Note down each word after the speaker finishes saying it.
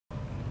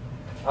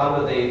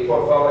Under the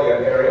portfolio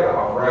area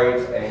of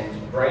roads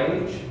and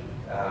drainage,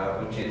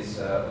 which is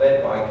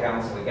led by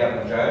Councillor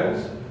Gavin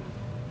Jones.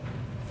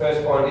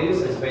 First point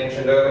is, as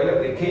mentioned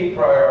earlier, the key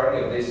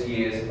priority of this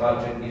year's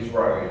budget is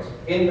roads.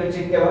 In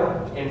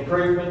particular,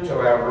 improvement to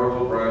our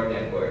rural road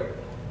network.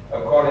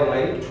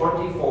 Accordingly,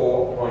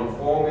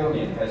 $24.4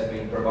 million has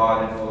been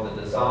provided for the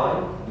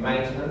design,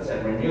 maintenance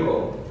and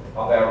renewal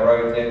of our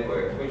road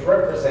network, which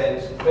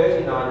represents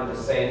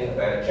 39% of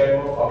our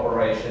general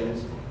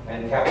operations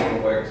and capital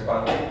works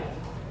budget.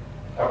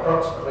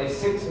 Approximately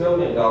 $6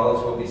 million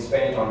will be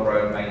spent on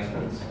road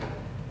maintenance.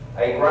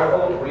 A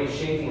gravel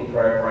resheeting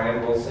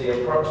program will see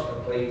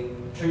approximately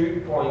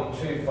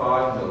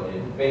 $2.25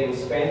 million being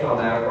spent on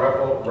our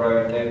gravel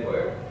road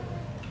network.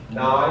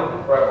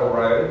 9 gravel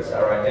roads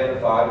are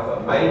identified for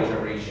major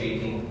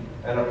resheeting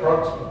and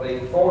approximately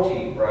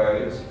 40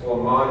 roads for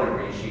minor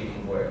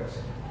resheeting works.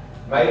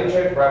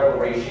 Major gravel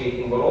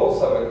resheeting will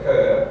also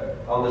occur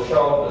on the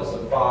shoulders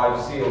of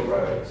 5 sealed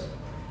roads.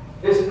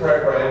 This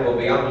program will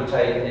be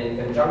undertaken in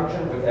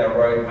conjunction with our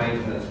road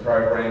maintenance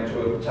program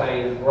to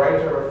obtain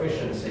greater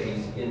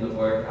efficiencies in the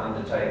work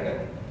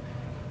undertaken.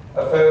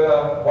 A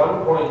further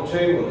 $1.2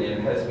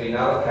 million has been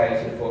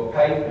allocated for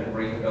pavement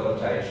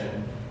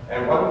rehabilitation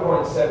and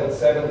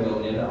 $1.77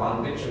 million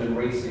on bitumen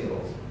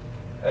reseals.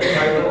 A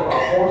total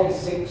of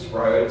 46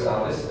 roads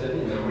are listed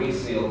in the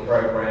reseal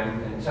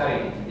program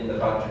contained in the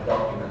budget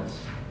documents.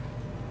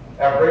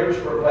 Our bridge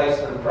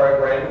replacement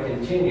program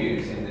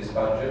continues in this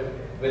budget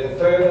with a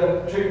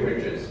further 2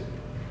 bridges,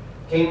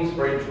 Kings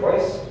Bridge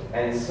West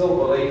and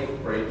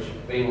Silverleaf Bridge,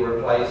 being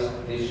replaced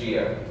this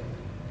year.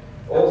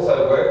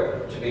 Also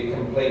work to be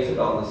completed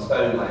on the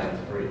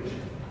Stonelands Bridge.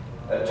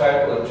 A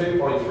total of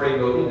 $2.3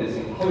 million is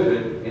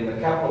included in the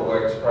capital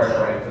works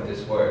program for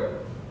this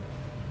work.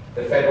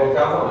 The federal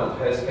government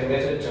has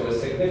committed to a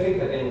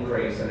significant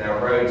increase in our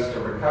Roads to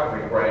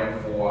Recovery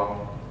grant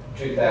for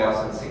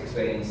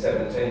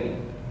 2016-17.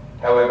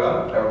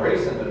 However, a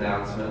recent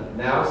announcement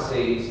now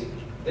sees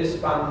this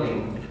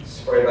funding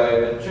spread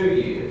over 2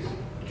 years,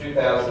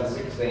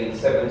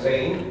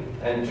 2016-17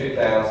 and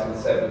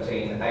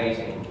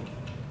 2017-18.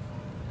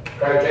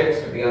 Projects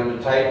to be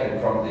undertaken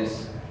from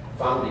this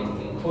funding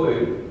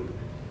include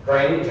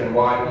drainage and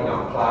widening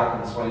on Clark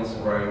and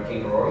Swenson Road,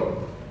 Kingaroy,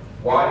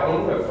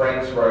 widening of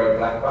Franks Road,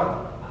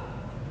 Blackbutt,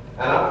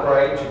 an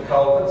upgrade to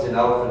culverts in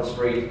Alfred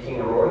Street,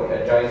 Kingaroy,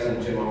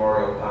 adjacent to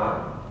Memorial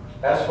Park,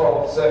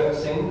 asphalt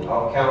surfacing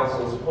of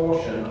Council's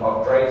portion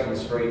of Drayton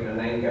Street,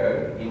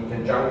 Menango, in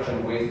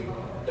conjunction with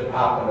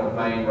Department of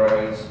Main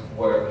Roads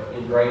work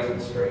in Drayton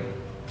Street.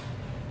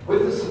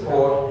 With the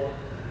support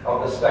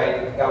of the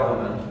state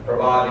government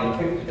providing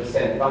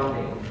 50%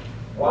 funding,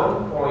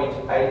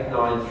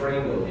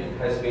 $1.893 million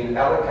has been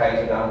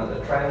allocated under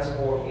the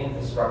Transport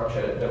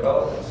Infrastructure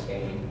Development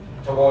Scheme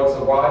towards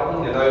the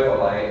widening and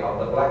overlay of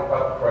the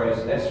Blackbutt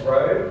Crow's Nest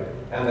Road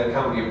and the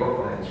Cumbia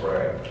Brooklands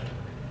Road.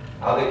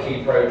 Other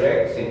key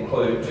projects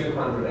include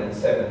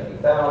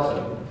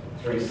 $270,000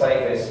 through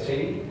Safe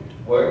ST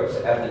works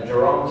at the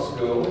Geelong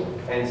School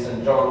and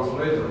St John's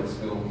Lutheran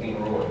School,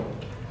 Kingaroy.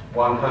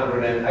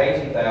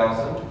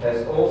 $180,000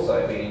 has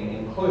also been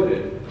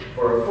included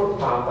for a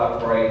footpath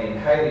upgrade in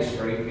Haley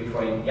Street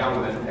between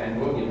Youngman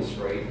and William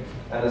Street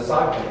and a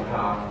cycling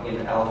path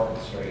in Alfred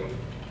Street.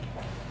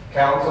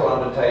 Council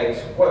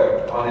undertakes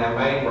work on our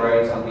main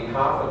roads on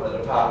behalf of the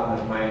Department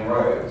of Main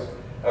Roads.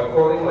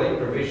 Accordingly,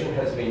 provision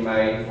has been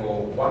made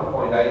for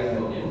 $1.8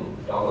 million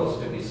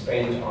to be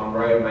spent on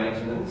road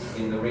maintenance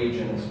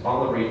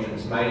on the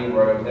region's main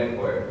road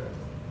network.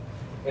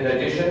 In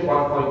addition,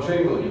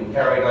 $1.2 million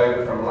carried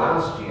over from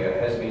last year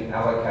has been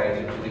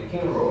allocated to the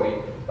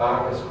Kingaroy,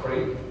 Barkers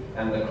Creek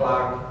and the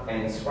Clark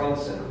and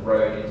Swenson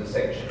Road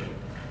intersection.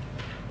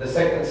 The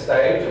second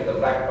stage of the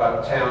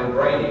Blackbutt Town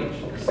drainage,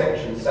 the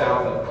section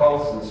south of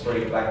Colson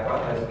Street,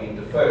 Blackbutt, has been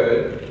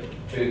deferred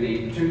to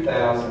the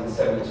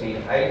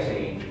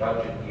 2017-18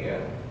 budget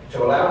year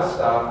to allow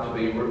staff to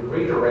be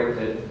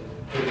redirected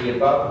to the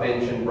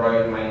above-mentioned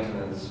road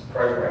maintenance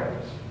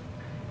programs.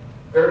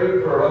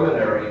 Very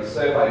preliminary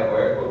survey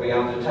work will be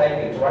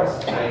undertaken to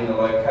ascertain the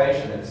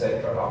location,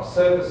 etc., of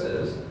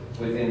services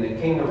within the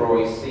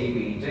Kingaroy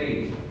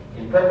CBD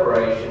in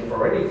preparation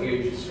for any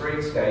future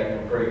streetscape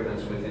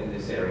improvements within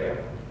this area.